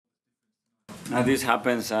Now this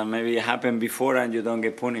happens, maybe it happened before and you don't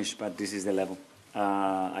get punished, but this is the level.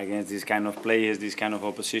 Against this kind of players, this kind of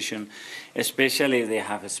opposition, especially if they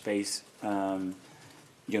have a space,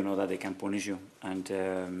 you know that they can punish you. And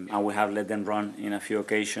we have let them run in a few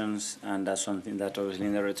occasions, and that's something that obviously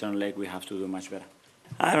in the return leg we have to do much better.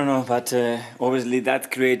 I don't know, but obviously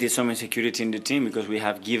that created some insecurity in the team because we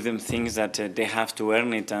have given them things that they have to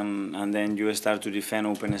earn it, and then you start to defend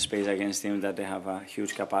open space against teams that they have a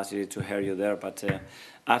huge capacity to hurt you there. But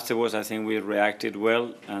afterwards, I think we reacted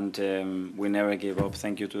well, and we never gave up.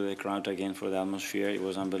 Thank you to the crowd again for the atmosphere; it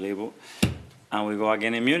was unbelievable. And we go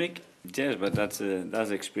again in Munich, yes, but that's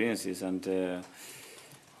experiences, and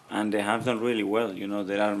they have done really well. You know,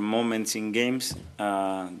 there are moments in games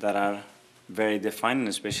that are very defining,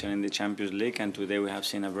 especially in the Champions League, and today we have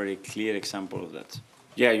seen a very clear example of that.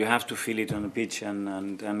 Yeah, you have to feel it on the pitch,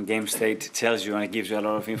 and game state tells you and it gives you a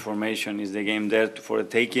lot of information. Is the game there for the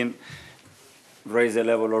taking? Raise the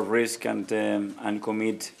level of risk and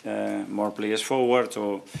commit more players forward,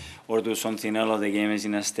 or do something else. The game is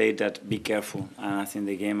in a state that be careful. And I think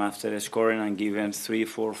the game after scoring and giving 3,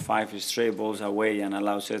 4, 5 straight balls away and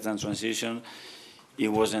allow certain transition, it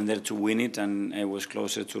wasn't there to win it, and it was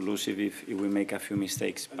closer to lose if we make a few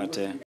mistakes. But